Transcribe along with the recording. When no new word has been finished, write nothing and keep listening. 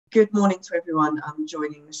Good morning to everyone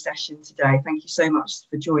joining the session today. Thank you so much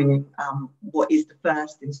for joining what is the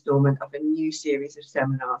first instalment of a new series of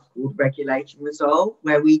seminars called Regulate and Resolve,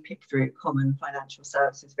 where we pick through common financial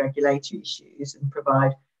services regulatory issues and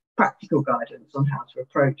provide practical guidance on how to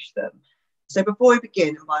approach them. So before we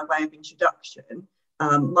begin, and by way of introduction,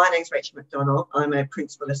 my name is Rachel McDonnell. I'm a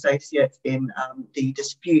Principal Associate in the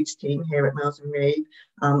disputes team here at Mills & Reeve.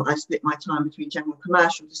 I split my time between general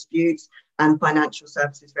commercial disputes and financial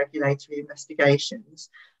services regulatory investigations.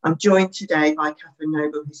 I'm joined today by Catherine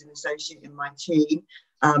Noble, who's an associate in my team.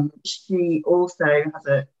 She also has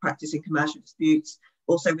a practice in commercial disputes,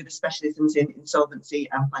 also with the specialisms in insolvency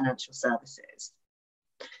and financial services.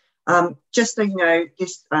 Just so you know,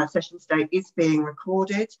 this session today is being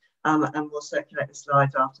recorded and we'll circulate the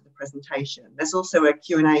slides after the presentation. There's also a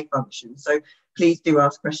Q&A function, so please do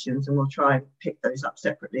ask questions and we'll try and pick those up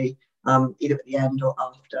separately, either at the end or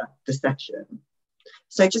after the session.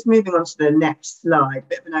 So just moving on to the next slide, a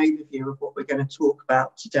bit of an overview of what we're going to talk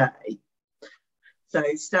about today. So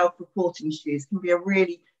self-reporting issues can be a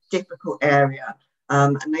really difficult area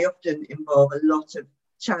and they often involve a lot of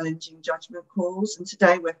challenging judgment calls, and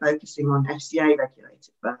today we're focusing on FCA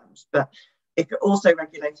regulated firms, but if you're also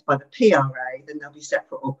regulated by the PRA, then there'll be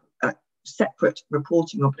separate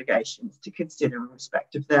reporting obligations to consider in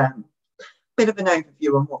respect of them. Bit of an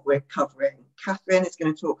overview on what we're covering. Catherine is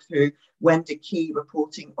going to talk through when do key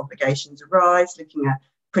reporting obligations arise, looking at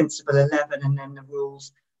Principle 11 and then the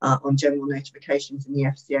rules on general notifications in the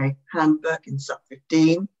FCA handbook in sub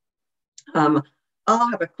 15. I'll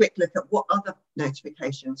have a quick look at what other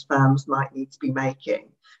notifications firms might need to be making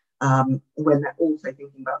when they're also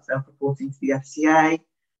thinking about self-reporting to the FCA.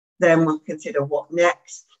 Then we'll consider what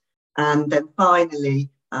next. And then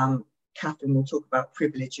finally, Catherine will talk about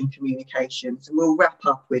privilege and communications, and we'll wrap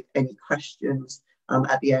up with any questions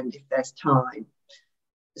at the end if there's time.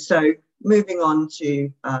 So moving on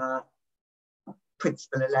to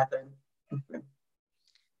Principle 11.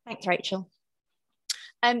 Thanks, Rachel.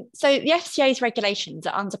 So the FCA's regulations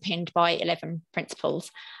are underpinned by 11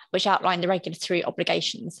 principles, which outline the regulatory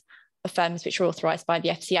obligations of firms which are authorised by the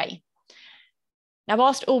FCA. Now,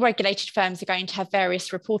 whilst all regulated firms are going to have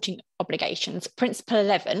various reporting obligations, Principle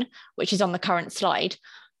 11, which is on the current slide,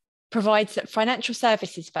 provides that financial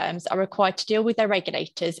services firms are required to deal with their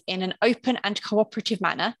regulators in an open and cooperative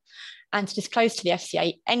manner and to disclose to the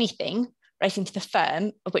FCA anything relating to the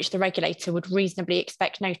firm of which the regulator would reasonably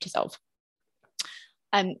expect notice of.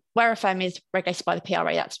 Where a firm is regulated by the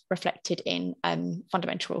PRA, that's reflected in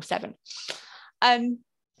Fundamental Rule 7.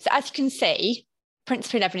 So as you can see,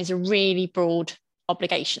 Principle 11 is a really broad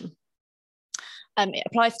obligation. It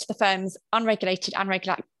applies to the firm's unregulated and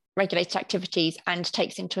regulated activities and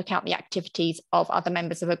takes into account the activities of other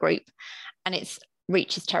members of a group, and its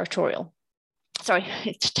reach is territorial. Sorry,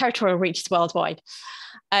 its territorial reach is worldwide.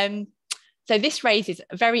 So this raises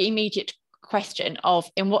a very immediate question of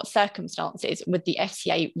in what circumstances would the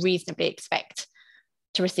FCA reasonably expect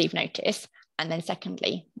to receive notice, and then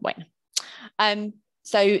secondly, when.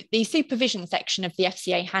 So the supervision section of the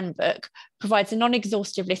FCA handbook provides a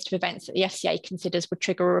non-exhaustive list of events that the FCA considers would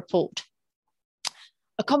trigger a report.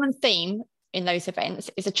 A common theme in those events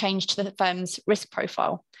is a change to the firm's risk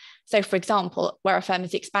profile. So for example, where a firm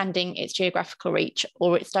is expanding its geographical reach,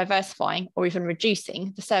 or it's diversifying or even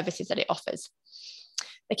reducing the services that it offers.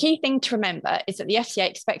 The key thing to remember is that the FCA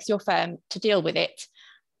expects your firm to deal with it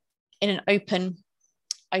in an open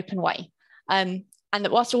way. And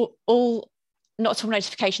that whilst not all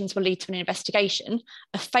notifications will lead to an investigation,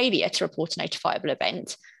 a failure to report a notifiable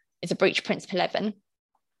event is a breach of Principle 11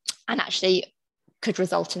 and actually could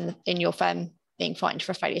result in your firm being fined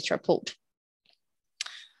for a failure to report.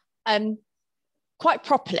 Quite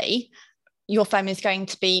properly, your firm is going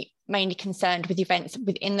to be mainly concerned with events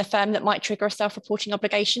within the firm that might trigger a self-reporting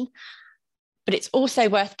obligation, but it's also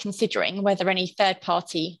worth considering whether any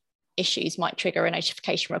third-party issues might trigger a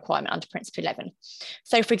notification requirement under Principle 11.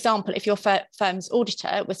 So for example, if your firm's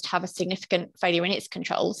auditor was to have a significant failure in its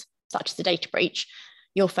controls, such as a data breach,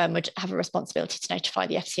 your firm would have a responsibility to notify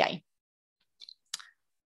the FCA.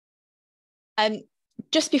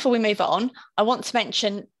 Just before we move on, I want to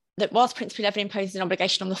mention that whilst Principle 11 imposes an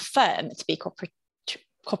obligation on the firm to be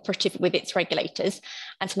cooperative with its regulators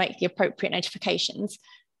and to make the appropriate notifications,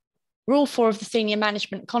 Rule 4 of the Senior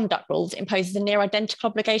Management Conduct Rules imposes a near identical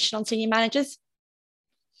obligation on senior managers.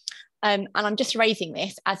 And I'm just raising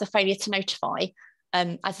this as a failure to notify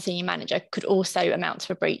as a senior manager could also amount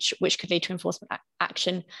to a breach, which could lead to enforcement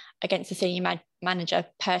action against the senior manager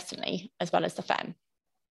personally, as well as the firm.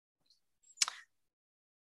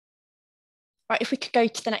 Right, if we could go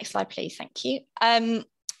to the next slide, please, thank you.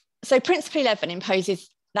 So Principle 11 imposes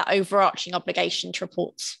that overarching obligation to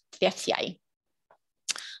report to the FCA.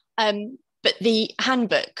 But the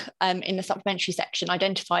handbook in the supplementary section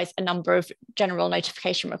identifies a number of general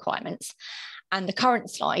notification requirements, and the current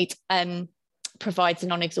slide provides a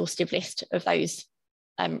non-exhaustive list of those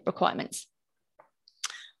requirements.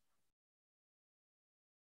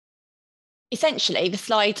 Essentially, the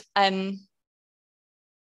slide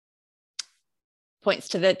points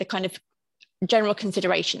to the kind of general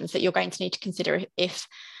considerations that you're going to need to consider if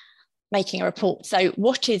making a report. So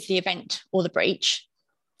what is the event or the breach?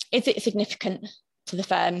 Is it significant to the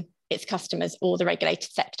firm, its customers, or the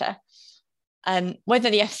regulated sector?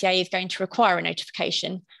 Whether the FCA is going to require a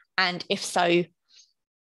notification, and if so,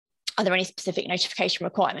 are there any specific notification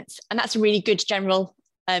requirements? And that's a really good general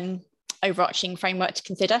overarching framework to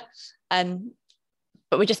consider. But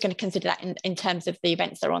we're just going to consider that in terms of the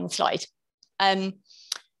events that are on the slide.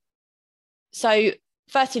 So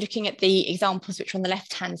firstly, looking at the examples which are on the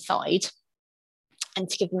left-hand side, and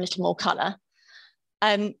to give them a little more colour,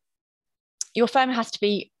 your firm has to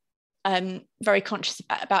be very conscious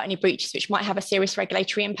about any breaches which might have a serious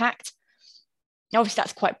regulatory impact. Now, obviously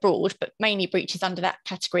that's quite broad, but mainly breaches under that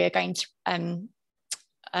category are going to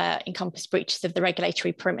encompass breaches of the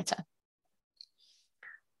regulatory perimeter.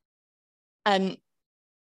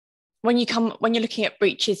 When you're looking at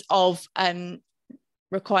breaches of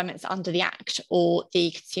requirements under the Act or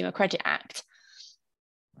the Consumer Credit Act,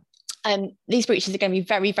 these breaches are going to be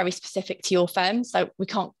very, very specific to your firm, so we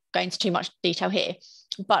can't go into too much detail here.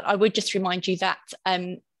 But I would just remind you that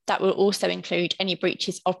that will also include any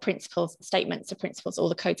breaches of principles, statements of principles, or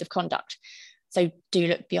the codes of conduct. So do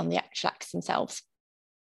look beyond the actual acts themselves.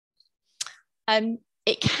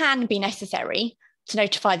 It can be necessary to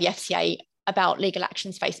notify the FCA about legal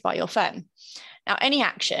actions faced by your firm. Now, any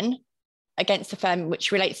action against the firm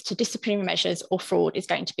which relates to disciplinary measures or fraud is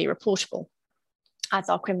going to be reportable, as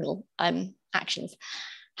are criminal actions.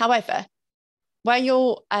 However, where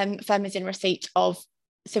your firm is in receipt of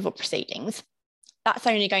civil proceedings, that's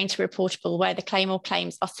only going to be reportable where the claim or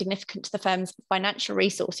claims are significant to the firm's financial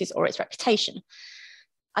resources or its reputation.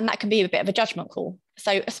 And that can be a bit of a judgment call.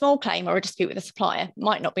 So a small claim or a dispute with a supplier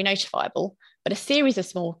might not be notifiable, but a series of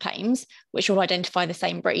small claims, which will identify the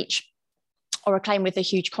same breach, or a claim with a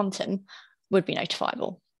huge quantum, would be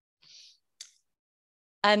notifiable.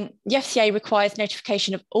 The FCA requires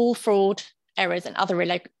notification of all fraud, errors, and other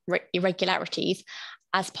irregularities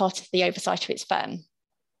as part of the oversight of its firm.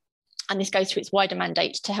 And this goes to its wider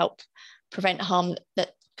mandate to help prevent harm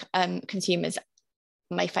that consumers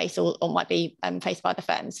may face or might be faced by the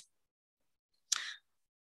firms.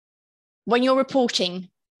 When you're reporting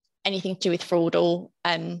anything to do with fraud or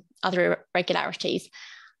other irregularities,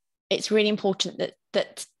 it's really important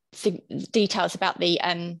that details about the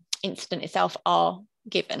incident itself are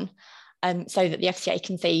given so that the FCA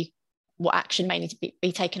can see what action may need to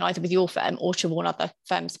be taken either with your firm or to warn other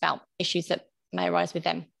firms about issues that may arise with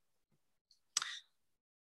them.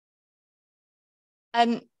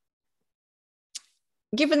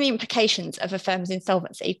 Given the implications of a firm's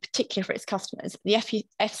insolvency, particularly for its customers, the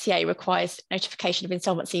FCA requires notification of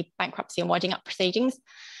insolvency, bankruptcy, and winding up proceedings.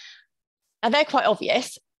 Now, they're quite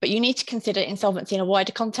obvious, but you need to consider insolvency in a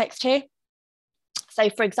wider context here. So,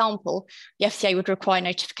 for example, the FCA would require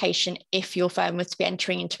notification if your firm was to be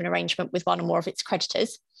entering into an arrangement with one or more of its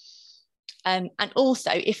creditors. And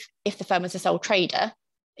also, if the firm was a sole trader,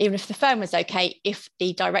 even if the firm was okay, if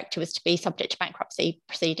the director was to be subject to bankruptcy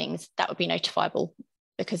proceedings, that would be notifiable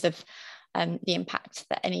because of the impact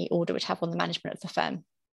that any order would have on the management of the firm.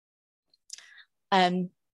 And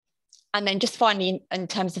then just finally, in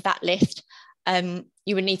terms of that list,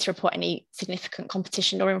 you would need to report any significant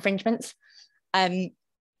competition or infringements. Again,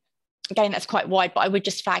 that's quite wide, but I would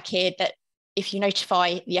just flag here that if you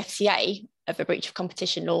notify the FCA of a breach of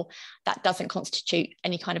competition law, that doesn't constitute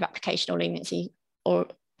any kind of application or leniency or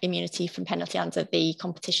immunity from penalty under the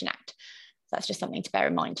Competition Act. So that's just something to bear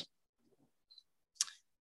in mind.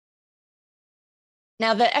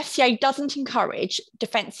 Now, the FCA doesn't encourage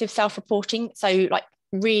defensive self-reporting, so like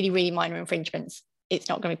really, really minor infringements, it's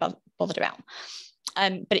not going to be bothered about.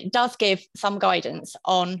 But it does give some guidance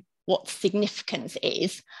on what significance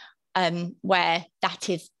is, where that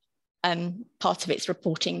is part of its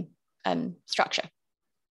reporting structure.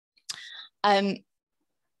 And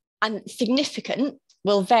significant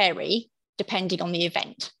will vary depending on the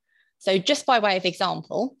event. So just by way of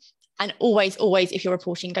example, and always, if you're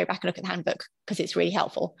reporting, go back and look at the handbook because it's really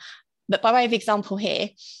helpful. But by way of example here,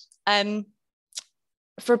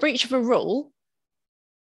 for a breach of a rule,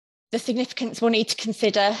 the significance will need to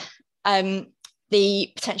consider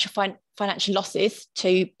the potential financial losses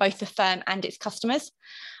to both the firm and its customers.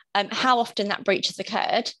 how often that breach has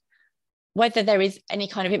occurred, whether there is any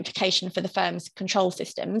kind of implication for the firm's control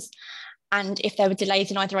systems, and if there were delays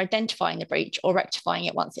in either identifying the breach or rectifying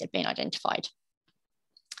it once it had been identified.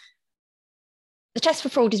 The test for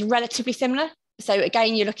fraud is relatively similar. So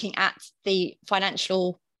again, you're looking at the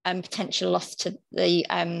financial potential loss to the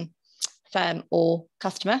firm or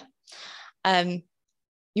customer.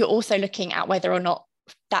 You're also looking at whether or not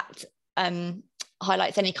that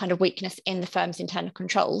highlights any kind of weakness in the firm's internal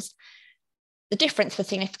controls. The difference for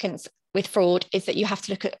significance with fraud is that you have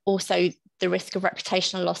to look at also the risk of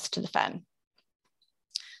reputational loss to the firm.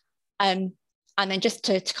 And then just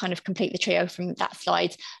to kind of complete the trio from that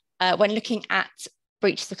slide, when looking at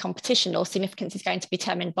breaches of competition law, significance is going to be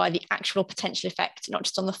determined by the actual potential effect, not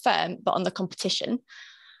just on the firm, but on the competition,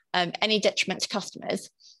 any detriment to customers,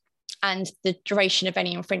 and the duration of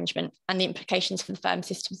any infringement and the implications for the firm's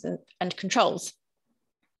systems and controls.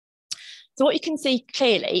 So what you can see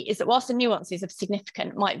clearly is that whilst the nuances of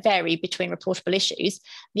significant might vary between reportable issues,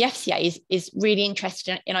 the FCA is really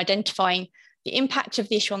interested in identifying the impact of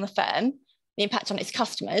the issue on the firm, the impact on its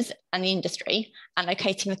customers and the industry, and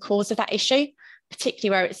locating the cause of that issue,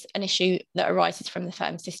 particularly where it's an issue that arises from the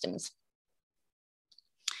firm's systems.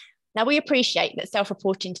 Now, we appreciate that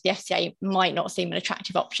self-reporting to the FCA might not seem an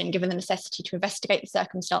attractive option given the necessity to investigate the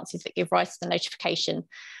circumstances that give rise to the notification,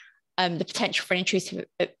 the potential for an intrusive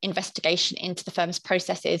investigation into the firm's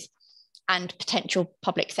processes, and potential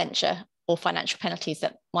public censure or financial penalties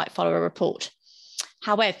that might follow a report.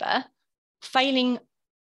 However, failing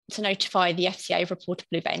to notify the FCA of reportable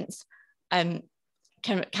events can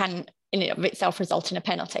in and of itself result in a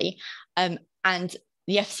penalty, and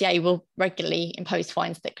the FCA will regularly impose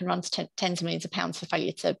fines that can run to tens of millions of pounds for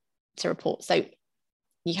failure to report. So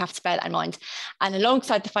you have to bear that in mind. And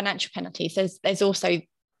alongside the financial penalties, there's also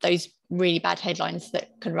those really bad headlines that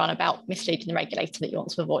can run about misleading the regulator that you want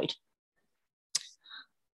to avoid.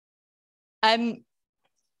 On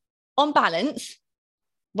balance,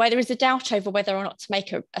 where there is a doubt over whether or not to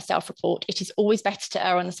make a self-report, it is always better to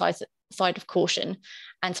err on the side of caution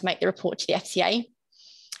and to make the report to the FCA.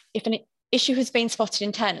 If an issue has been spotted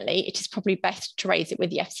internally, it is probably best to raise it with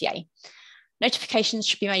the FCA. Notifications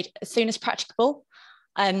should be made as soon as practicable.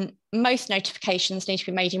 Most notifications need to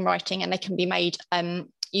be made in writing, and they can be made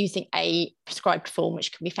using a prescribed form,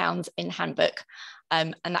 which can be found in the handbook,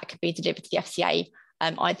 and that could be delivered to the FCA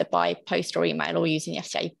either by post or email or using the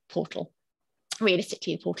FCA portal.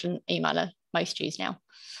 Realistically, the portal and email are most used now.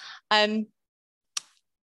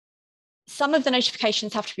 Some of the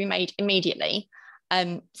notifications have to be made immediately.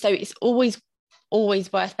 So it's always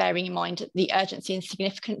worth bearing in mind the urgency and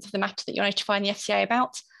significance of the matter that you're notifying the FCA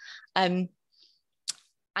about. And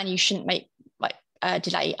you shouldn't make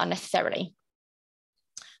delay unnecessarily.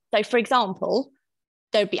 So for example,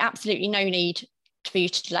 there would be absolutely no need for you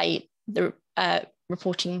to delay the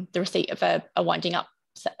reporting the receipt of a winding up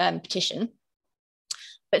petition.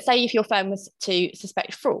 But say if your firm was to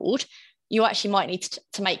suspect fraud, you actually might need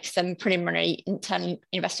to make some preliminary internal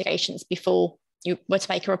investigations before you were to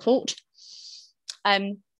make a report.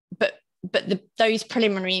 But those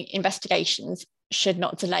preliminary investigations should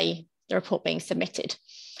not delay the report being submitted.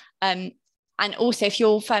 And also, if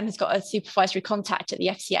your firm has got a supervisory contact at the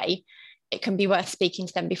FCA, it can be worth speaking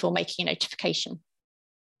to them before making a notification.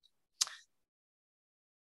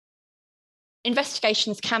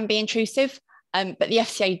 Investigations can be intrusive, but the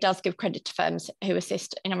FCA does give credit to firms who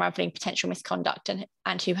assist in unravelling potential misconduct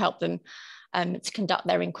and who help them to conduct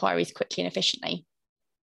their inquiries quickly and efficiently.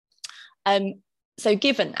 So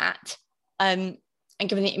given that, and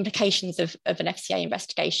given the implications of an FCA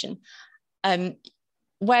investigation,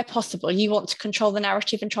 where possible, you want to control the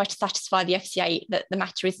narrative and try to satisfy the FCA that the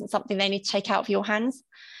matter isn't something they need to take out of your hands.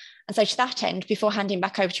 And so to that end, before handing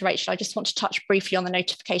back over to Rachel, I just want to touch briefly on the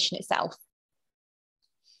notification itself.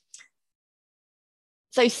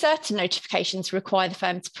 So certain notifications require the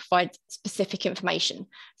firm to provide specific information.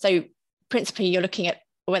 So principally, you're looking at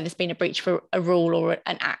whether there's been a breach for a rule or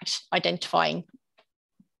an act, identifying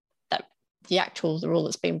that the rule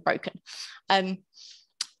that's been broken.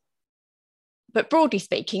 But broadly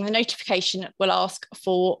speaking, the notification will ask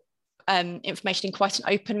for information in quite an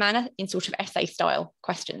open manner, in sort of essay style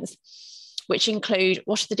questions, which include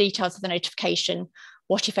what are the details of the notification,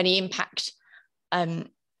 what if any impact,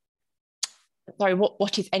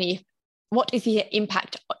 what is the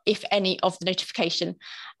impact, if any, of the notification,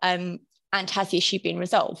 and has the issue been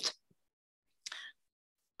resolved?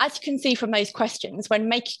 As you can see from those questions, when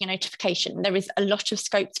making a notification, there is a lot of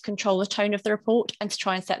scope to control the tone of the report and to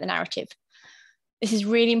try and set the narrative. This is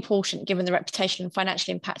really important given the reputational and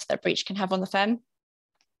financial impact that a breach can have on the firm.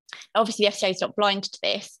 Obviously, the FCA is not blind to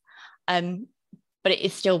this, but it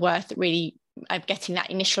is still worth really getting that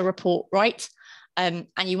initial report right. And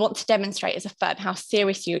you want to demonstrate as a firm how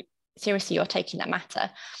seriously you're taking that matter,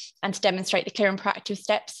 and to demonstrate the clear and proactive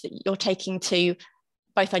steps that you're taking to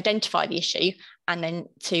both identify the issue and then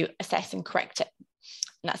to assess and correct it.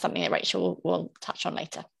 And that's something that Rachel will touch on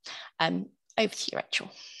later. Over to you,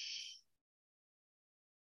 Rachel.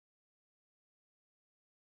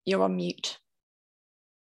 You're on mute.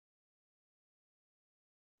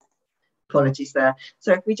 Apologies there.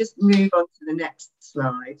 So if we just move on to the next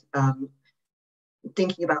slide,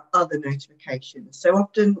 thinking about other notifications. So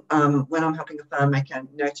often when I'm helping a firm make a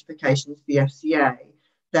notification to the FCA,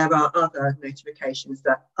 there are other notifications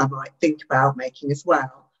that I might think about making as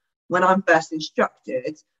well. When I'm first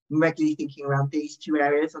instructed, I'm regularly thinking around these two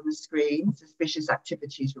areas on the screen: suspicious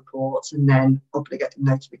activities reports and then obligate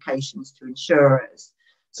notifications to insurers.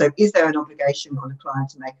 So is there an obligation on a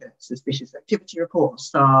client to make a suspicious activity report, or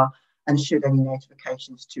SAR, and should any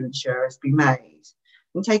notifications to insurers be made?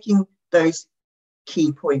 And taking those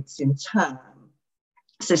key points in turn,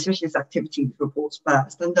 suspicious activities reports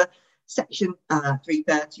first. Under Section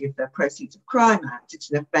 330 of the Proceeds of Crime Act, it's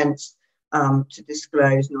an offence to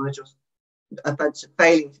disclose knowledge of offence of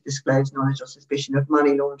failing to disclose knowledge or suspicion of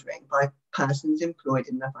money laundering by persons employed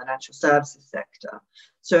in the financial services sector.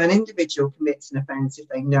 So an individual commits an offence if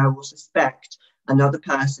they know or suspect another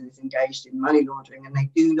person is engaged in money laundering and they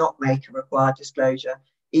do not make a required disclosure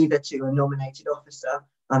either to a nominated officer,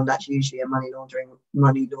 that's usually a money laundering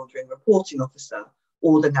reporting officer,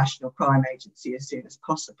 or the National Crime Agency as soon as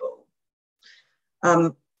possible.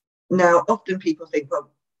 Now, often people think,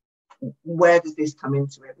 well, where does this come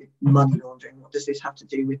into it with money laundering? What does this have to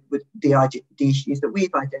do with the issues that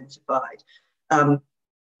we've identified? But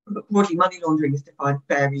broadly, money laundering is defined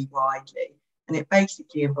very widely, and it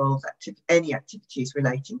basically involves any activities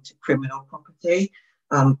relating to criminal property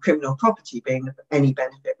being any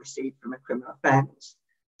benefit received from a criminal offence.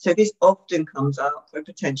 So this often comes up where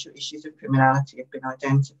potential issues of criminality have been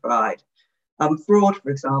identified. Fraud, for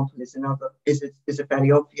example, is a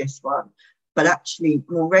fairly obvious one, but actually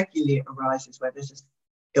more regularly it arises where there's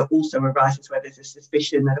a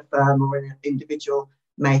suspicion that a firm or an individual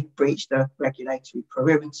may have breached the regulatory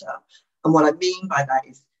perimeter. And what I mean by that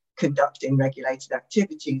is conducting regulated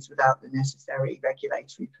activities without the necessary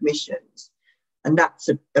regulatory permissions. And that's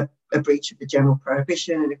a breach of the general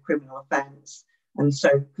prohibition and a criminal offence. And so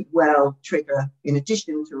could well trigger, in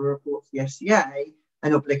addition to a report to the FCA,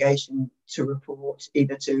 an obligation to report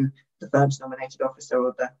either to the firm's nominated officer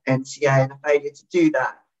or the NCA, and a failure to do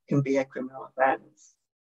that can be a criminal offence.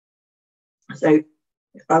 So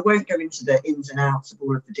I won't go into the ins and outs of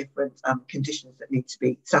all of the different conditions that need to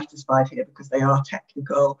be satisfied here because they are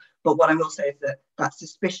technical, but what I will say is that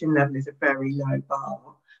suspicion level is a very low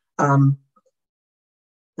bar,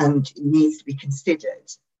 and it needs to be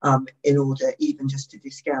considered in order even just to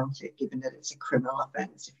discount it, given that it's a criminal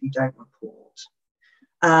offence if you don't report.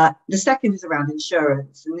 The second is around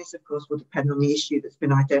insurance, and this of course will depend on the issue that's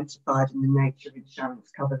been identified and the nature of insurance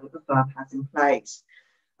cover that the firm has in place.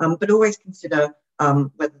 But always consider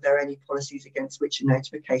whether there are any policies against which a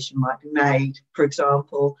notification might be made. For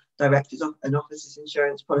example, directors and officers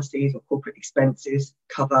insurance policies or corporate expenses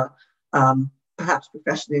cover, perhaps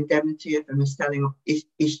professional indemnity if a misselling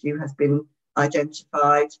issue has been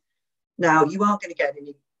identified. Now, you aren't going to get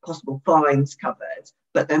any possible fines covered,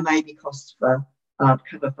 but there may be costs for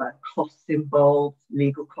cover for costs involved,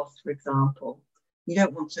 legal costs, for example. You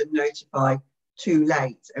don't want to notify too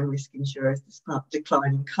late and risk insurers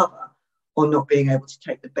declining cover or not being able to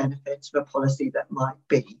take the benefit of a policy that might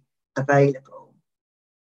be available.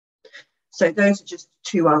 So those are just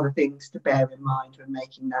two other things to bear in mind when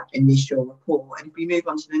making that initial report. And if we move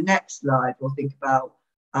on to the next slide, we'll think about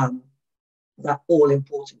that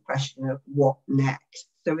all-important question of what next.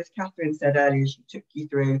 So as Catherine said earlier, she took you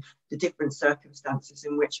through the different circumstances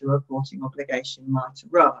in which a reporting obligation might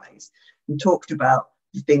arise and talked about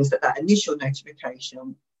the things that initial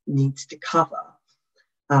notification needs to cover.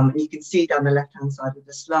 You can see down the left-hand side of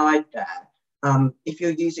the slide there, if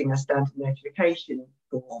you're using a standard notification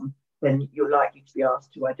form, then you're likely to be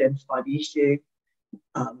asked to identify the issue,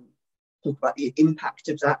 talk about the impact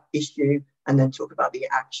of that issue, and then talk about the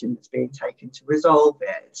action that's being taken to resolve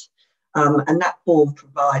it. And that form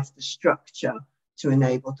provides the structure to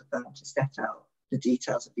enable the firm to set out the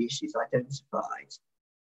details of the issues identified.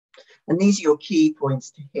 And these are your key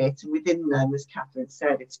points to hit. And within them, as Catherine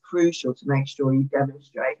said, it's crucial to make sure you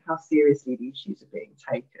demonstrate how seriously the issues are being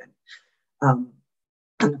taken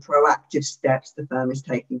and the proactive steps the firm is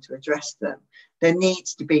taking to address them. There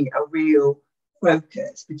needs to be a real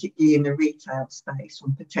focus, particularly in the retail space,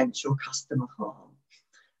 on potential customer harm.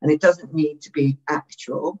 And it doesn't need to be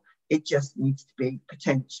actual, it just needs to be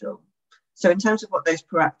potential. So in terms of what those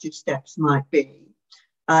proactive steps might be,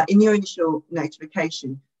 in your initial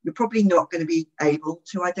notification, you're probably not going to be able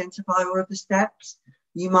to identify all of the steps.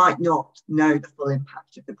 You might not know the full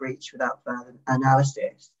impact of the breach without further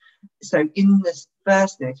analysis. So in this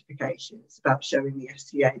first notification, it's about showing the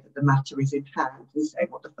FCA that the matter is in hand and saying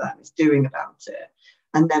what the firm is doing about it,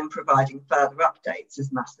 and then providing further updates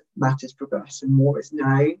as matters progress and more is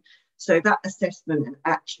known. So that assessment and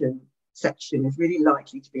action section is really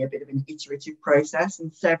likely to be a bit of an iterative process,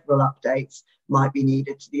 and several updates might be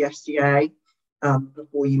needed to the FCA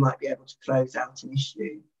before you might be able to close out an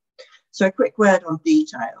issue. So a quick word on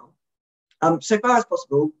detail. So far as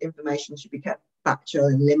possible, information should be kept factual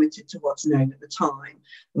and limited to what's known at the time,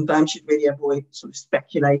 and firms should really avoid sort of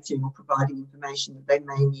speculating or providing information that they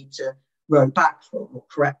may need to row back from or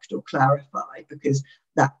correct or clarify, because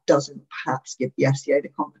that doesn't perhaps give the FCA the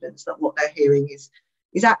confidence that what they're hearing is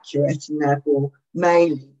accurate, and therefore may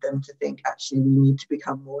lead them to think, actually, we need to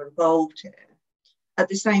become more involved here. At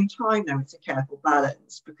the same time, though, it's a careful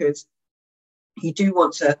balance, because you do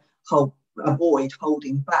want to avoid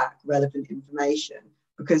holding back relevant information,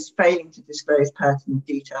 because failing to disclose pertinent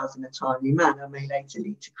details in a timely manner may later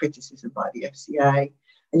lead to criticism by the FCA.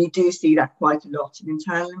 And you do see that quite a lot in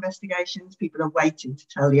internal investigations. People are waiting to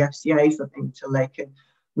tell the FCA something until they can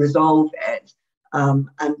resolve it.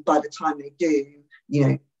 And by the time they do, you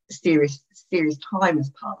know, serious time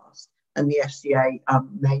has passed, and the FCA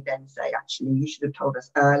may then say, actually, you should have told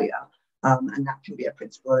us earlier, and that can be a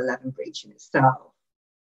Principle 11 breach in itself.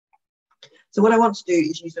 So what I want to do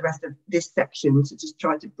is use the rest of this section to just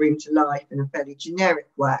try to bring to life in a fairly generic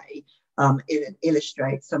way,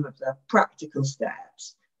 illustrate some of the practical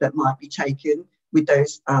steps that might be taken with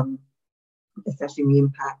those assessing the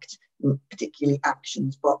impact, particularly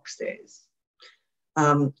actions boxes.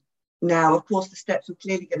 Now, of course, the steps are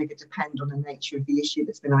clearly going to depend on the nature of the issue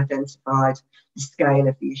that's been identified, the scale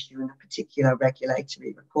of the issue, and the particular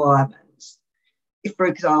regulatory requirements. If, for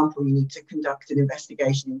example, you need to conduct an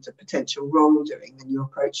investigation into potential wrongdoing, then your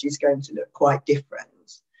approach is going to look quite different.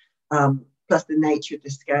 Plus, the nature of the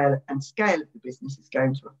scale of the business is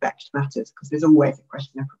going to affect matters, because there's always a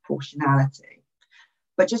question of proportionality.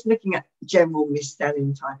 But just looking at general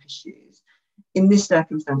mis-selling type issues, in this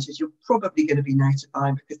circumstances, you're probably going to be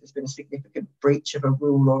notified because there's been a significant breach of a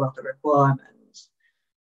rule or other requirements.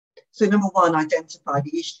 So number one, identify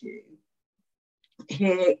the issue.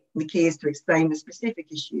 Here, the key is to explain the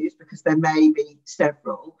specific issues, because there may be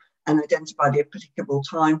several, and identify the applicable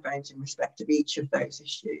timeframes in respect of each of those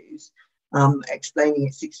issues, explaining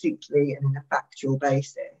it succinctly and in a factual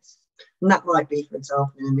basis. And that might be, for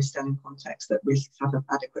example, in a mis-selling context, that risks haven't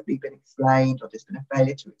adequately been explained, or there's been a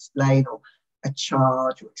failure to explain, or a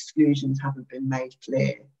charge or exclusions haven't been made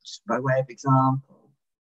clear, just by way of example.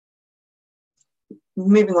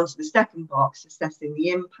 Moving on to the second box, assessing the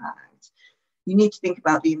impact. You need to think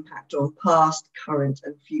about the impact on past, current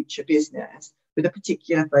and future business, with a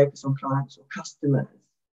particular focus on clients or customers.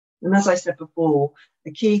 And as I said before,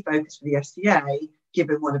 the key focus for the FCA,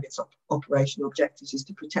 given one of its operational objectives is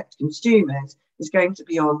to protect consumers, is going to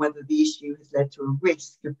be on whether the issue has led to a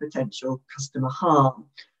risk of potential customer harm.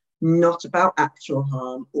 Not about actual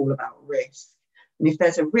harm, all about risk. And if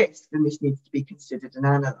there's a risk, then this needs to be considered and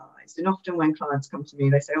analysed. And often when clients come to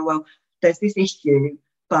me, they say, oh, well, there's this issue,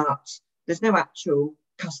 but there's no actual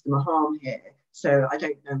customer harm here. So I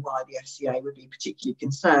don't know why the FCA would be particularly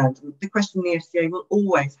concerned. And the question the FCA will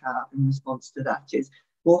always have in response to that is,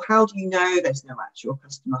 well, how do you know there's no actual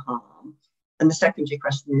customer harm? And the secondary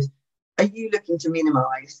question is, are you looking to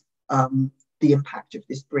minimise the impact of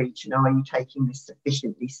this breach, and are you taking this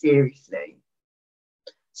sufficiently seriously?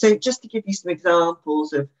 So just to give you some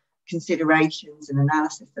examples of considerations and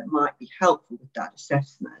analysis that might be helpful with that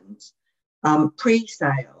assessment.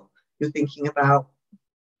 Pre-sale, you're thinking about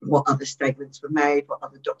what other statements were made, what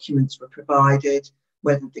other documents were provided,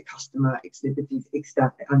 whether the customer exhibited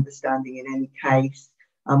understanding in any case,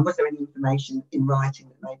 was there any information in writing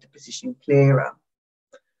that made the position clearer?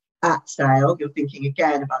 At sale, you're thinking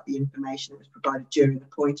again about the information that was provided during the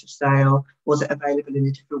point of sale. Was it available in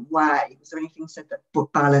a different way? Was there anything said that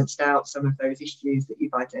balanced out some of those issues that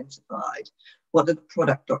you've identified? What do the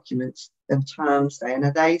product documents and terms say, and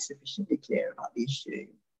are they sufficiently clear about the issue?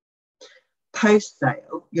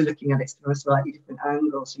 Post-sale, you're looking at it from a slightly different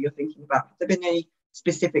angle. So you're thinking about, have there been any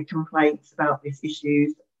specific complaints about this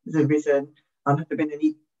issue that have arisen? Have there been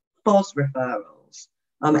any false referrals?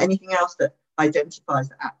 Anything else that identifies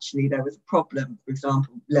that actually there was a problem, for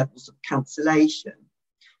example, levels of cancellation.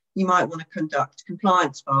 You might want to conduct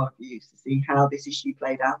compliance file reviews to see how this issue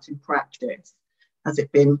played out in practice. Has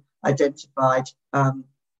it been identified by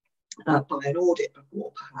an audit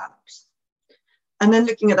before, perhaps? And then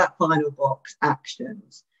looking at that final box,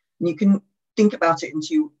 actions. And you can think about it in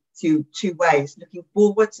two ways, looking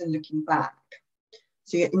forwards and looking back.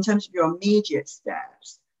 So in terms of your immediate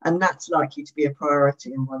steps, and that's likely to be a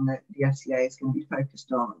priority and one that the FCA is going to be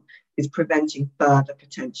focused on, is preventing further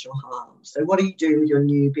potential harm. So what are you doing with your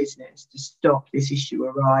new business to stop this issue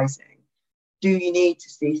arising? Do you need to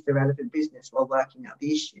cease the relevant business while working out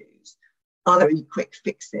the issues? Are there any quick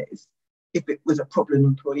fixes? If it was a problem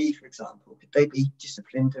employee, for example, could they be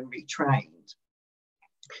disciplined and retrained?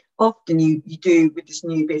 Often you do with this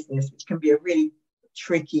new business, which can be a really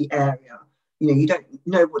tricky area.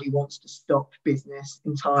 Nobody wants to stop business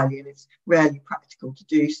entirely, and it's rarely practical to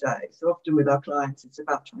do so. So often with our clients, it's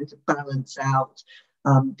about trying to balance out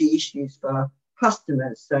the issues for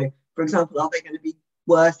customers. So, for example, are they going to be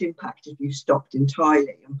worse impact if you stopped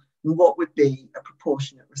entirely? And what would be a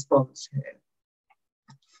proportionate response here?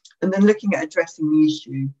 And then looking at addressing the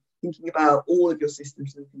issue, thinking about all of your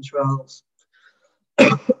systems and controls,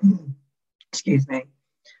 excuse me,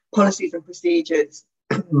 policies and procedures,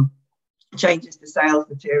 changes to sales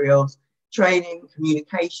materials, training,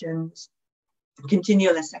 communications,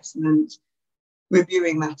 continual assessment,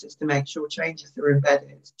 reviewing matters to make sure changes are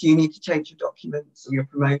embedded. Do you need to change your documents or your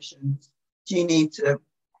promotions? Do you need to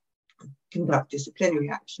conduct disciplinary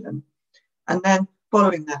action? And then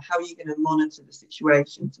following that, how are you going to monitor the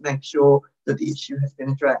situation to make sure that the issue has been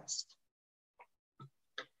addressed?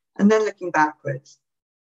 And then looking backwards,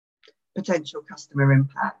 potential customer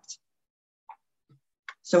impact.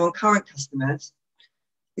 So on current customers,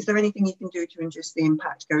 is there anything you can do to reduce the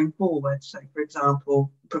impact going forward? So, for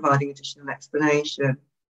example, providing additional explanation,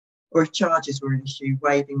 or if charges were an issue,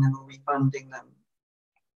 waiving them or refunding them.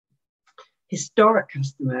 Historic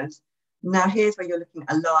customers, now here's where you're looking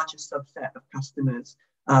at a larger subset of customers,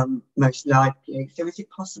 most likely. So is it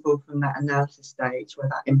possible from that analysis stage where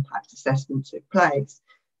that impact assessment took place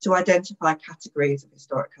to identify categories of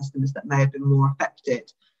historic customers that may have been more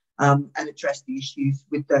affected and address the issues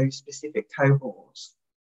with those specific cohorts?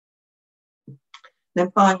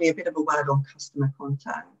 Then finally, a bit of a word on customer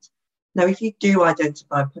contact. Now, if you do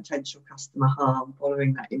identify potential customer harm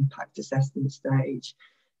following that impact assessment stage,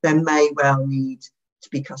 there may well need to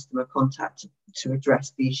be customer contact to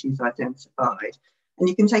address the issues identified. And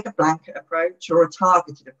you can take a blanket approach or a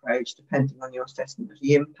targeted approach, depending on your assessment of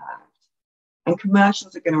the impact. And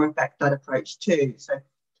commercials are going to affect that approach too. So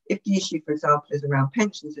if the issue, for example, is around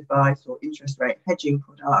pensions advice or interest rate hedging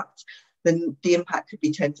products, then the impact could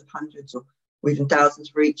be tens of hundreds or even thousands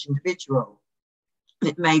for each individual. And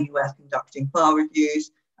it may be worth conducting file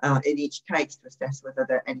reviews in each case to assess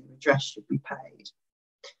whether any redress should be paid.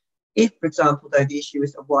 If, for example, though, the issue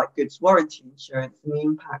is a white goods warranty insurance, and the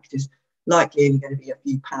impact is likely only going to be a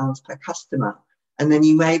few pounds per customer, and then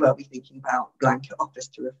you may well be thinking about blanket offers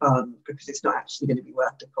to refund because it's not actually going to be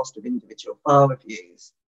worth the cost of individual file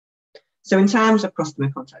reviews. So in terms of customer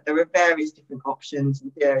contact, there are various different options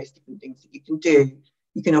and various different things that you can do.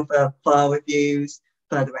 You can offer file reviews,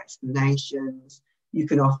 further explanations. You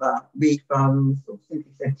can offer refunds or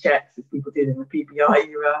simply send checks, as people did in the PPI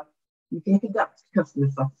era. You can conduct customer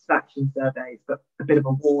satisfaction surveys, but a bit of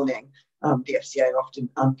a warning, the FCA are often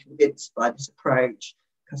unconvinced by this approach.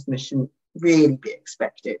 Customers shouldn't really be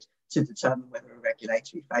expected to determine whether a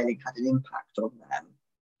regulatory failing had an impact on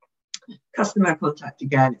them. Customer contact,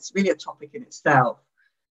 again, it's really a topic in itself.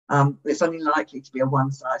 It's only likely to be a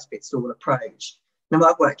one-size-fits-all approach. Now,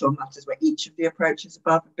 I've worked on matters where each of the approaches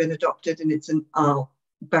above have been adopted, and it's an art,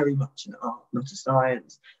 very much an art, not a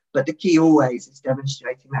science. But the key always is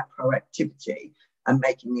demonstrating that proactivity and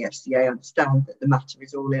making the FCA understand that the matter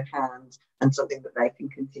is all in hand and something that they can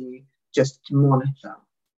continue just to monitor.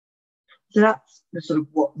 So that's the sort of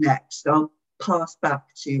what next. I'll pass back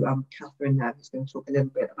to Catherine now, who's going to talk a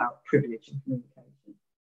little bit about privilege and communication.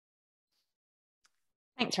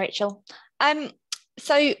 Thanks, Rachel.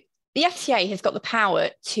 So the FCA has got the power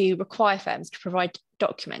to require firms to provide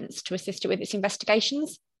documents to assist it with its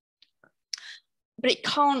investigations, but it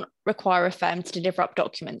can't require a firm to deliver up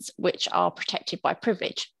documents which are protected by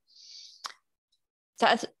privilege. So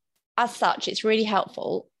as such, it's really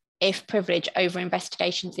helpful if privilege over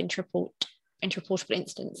investigations into reportable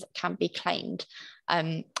incidents can be claimed,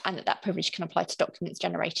 and that privilege can apply to documents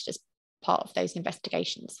generated as part of those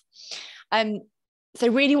investigations. So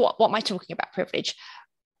really, what am I talking about privilege?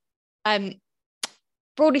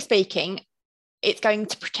 Broadly speaking, it's going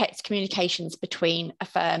to protect communications between a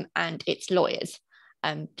firm and its lawyers,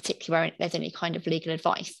 particularly where there's any kind of legal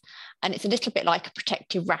advice. And it's a little bit like a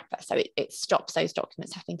protective wrapper, so it stops those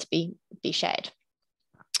documents having to be shared.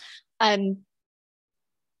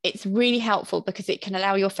 it's really helpful because it can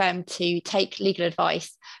allow your firm to take legal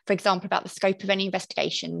advice, for example, about the scope of any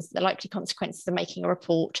investigations, the likely consequences of making a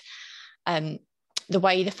report, the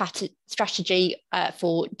way the strategy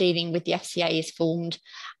for dealing with the FCA is formed,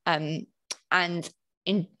 and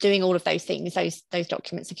in doing all of those things, those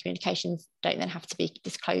documents and communications don't then have to be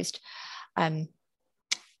disclosed,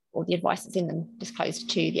 or the advice that's in them disclosed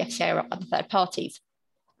to the FCA or other third parties.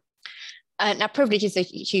 Now, privilege is a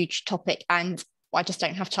huge topic, and I just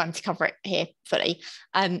don't have time to cover it here fully.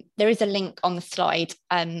 There is a link on the slide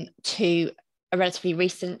to a relatively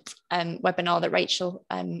recent webinar that Rachel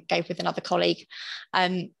gave with another colleague,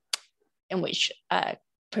 in which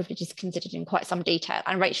privilege is considered in quite some detail.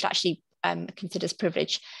 And Rachel actually considers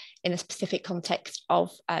privilege in the specific context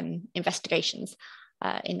of investigations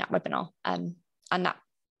in that webinar. And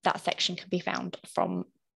that section can be found from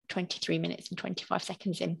 23 minutes and 25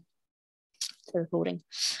 seconds in the recording.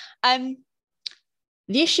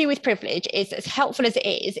 The issue with privilege is, as helpful as it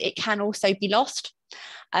is, it can also be lost.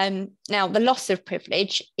 Now, the loss of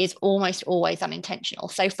privilege is almost always unintentional.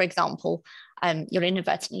 So, for example, you'll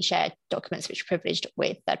inadvertently share documents which are privileged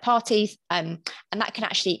with third parties, and that can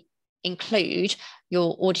actually include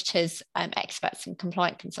your auditors, experts and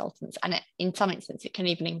compliance consultants, and in some instances it can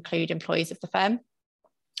even include employees of the firm.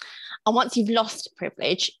 And once you've lost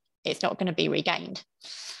privilege, it's not going to be regained.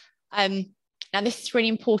 Now, this is really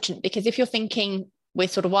important because if you're thinking with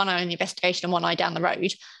sort of one eye on the investigation and one eye down the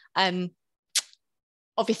road,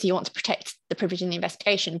 obviously you want to protect the privilege in the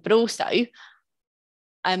investigation, but also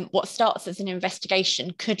what starts as an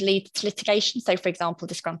investigation could lead to litigation. So, for example,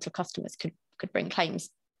 disgruntled customers could bring claims.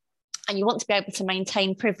 And you want to be able to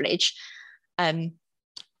maintain privilege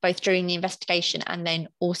both during the investigation and then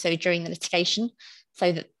also during the litigation,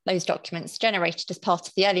 so that those documents generated as part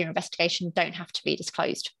of the earlier investigation don't have to be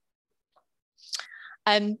disclosed.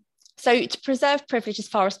 So to preserve privilege as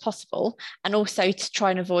far as possible, and also to try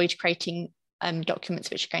and avoid creating documents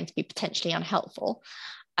which are going to be potentially unhelpful,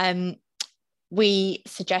 we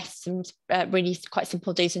suggest some really quite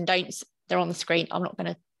simple do's and don'ts. They're on the screen. I'm not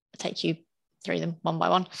going to take you through them one by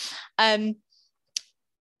one.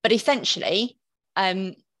 But essentially,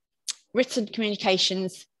 written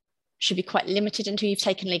communications should be quite limited until you've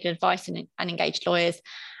taken legal advice and engaged lawyers,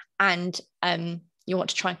 and you want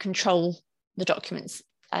to try and control the documents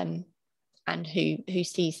and who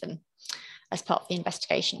sees them as part of the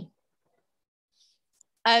investigation.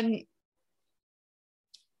 The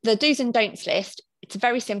do's and don'ts list, it's a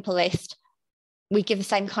very simple list. We give the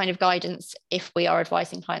same kind of guidance if we are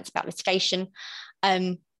advising clients about litigation.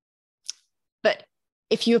 But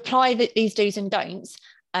if you apply these do's and don'ts,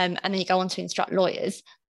 and then you go on to instruct lawyers,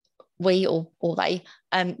 we or they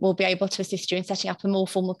will be able to assist you in setting up a more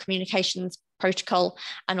formal communications protocol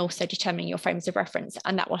and also determining your frames of reference,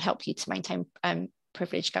 and that will help you to maintain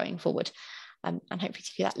privilege going forward, and hopefully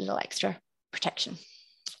give you that little extra protection.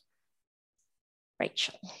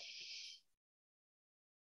 Rachel.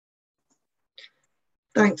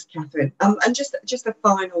 Thanks, Catherine. And just a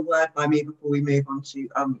final word by me before we move on to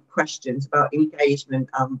questions about engagement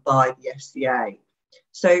by the FCA.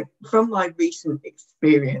 So from my recent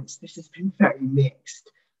experience, this has been very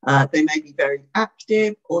mixed. They may be very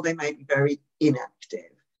active or they may be very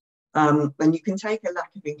inactive. And you can take a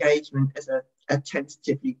lack of engagement as a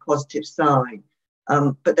tentatively positive sign,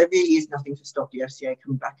 but there really is nothing to stop the FCA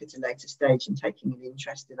coming back at a later stage and taking an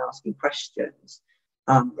interest in asking questions,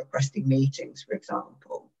 requesting meetings, for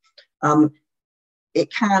example. It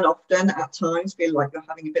can often at times feel like you're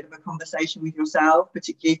having a bit of a conversation with yourself,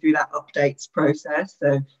 particularly through that updates process.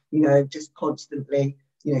 So, just constantly,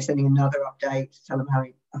 sending another update to tell them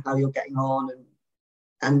how you're getting on,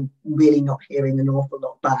 and really not hearing an awful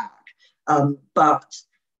lot back. But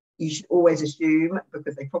you should always assume,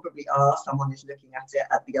 because they probably are, someone is looking at it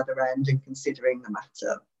at the other end and considering the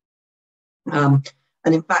matter.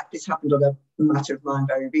 And in fact, this happened on a matter of mine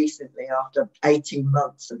very recently. After 18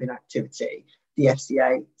 months of inactivity, the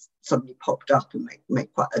FCA suddenly popped up and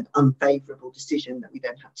made quite an unfavourable decision that we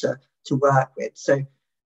then had to work with. So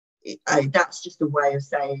that's just a way of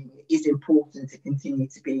saying it is important to continue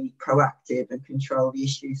to be proactive and control the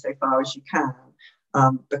issue so far as you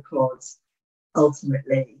can, because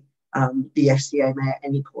ultimately the FCA may at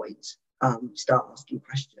any point start asking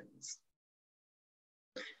questions.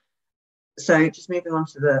 So just moving on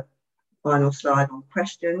to the final slide on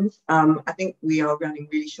questions. I think we are running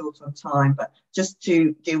really short on time, but just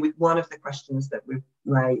to deal with one of the questions that we've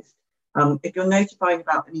raised. If you're notifying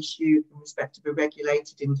about an issue in respect of a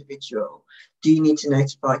regulated individual, do you need to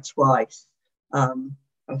notify twice? I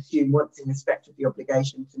assume once in respect of the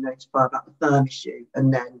obligation to notify about the firm issue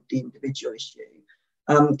and then the individual issue.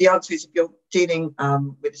 The answer is if you're dealing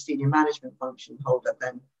with a senior management function holder,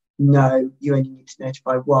 then no, you only need to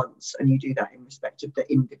notify once, and you do that in respect of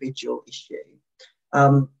the individual issue.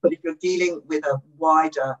 But if you're dealing with a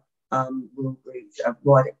wider rule breach, a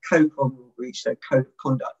wider COCON rule breach, so code of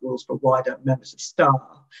conduct rules for wider members of staff,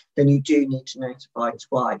 then you do need to notify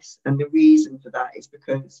twice. And the reason for that is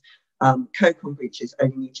because COCON breaches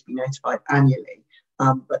only need to be notified annually,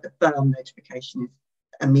 but the firm notification is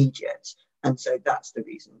immediate. And so that's the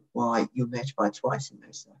reason why you'll notify twice in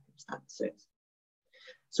those circumstances.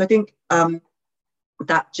 So I think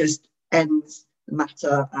that just ends the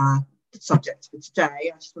matter, the subject for today.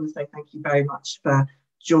 I just want to say thank you very much for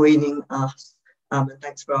joining us, and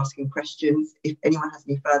thanks for asking questions. If anyone has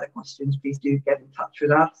any further questions, please do get in touch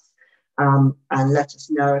with us, and let us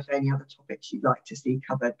know if any other topics you'd like to see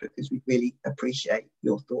covered, because we really appreciate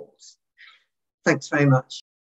your thoughts. Thanks very much.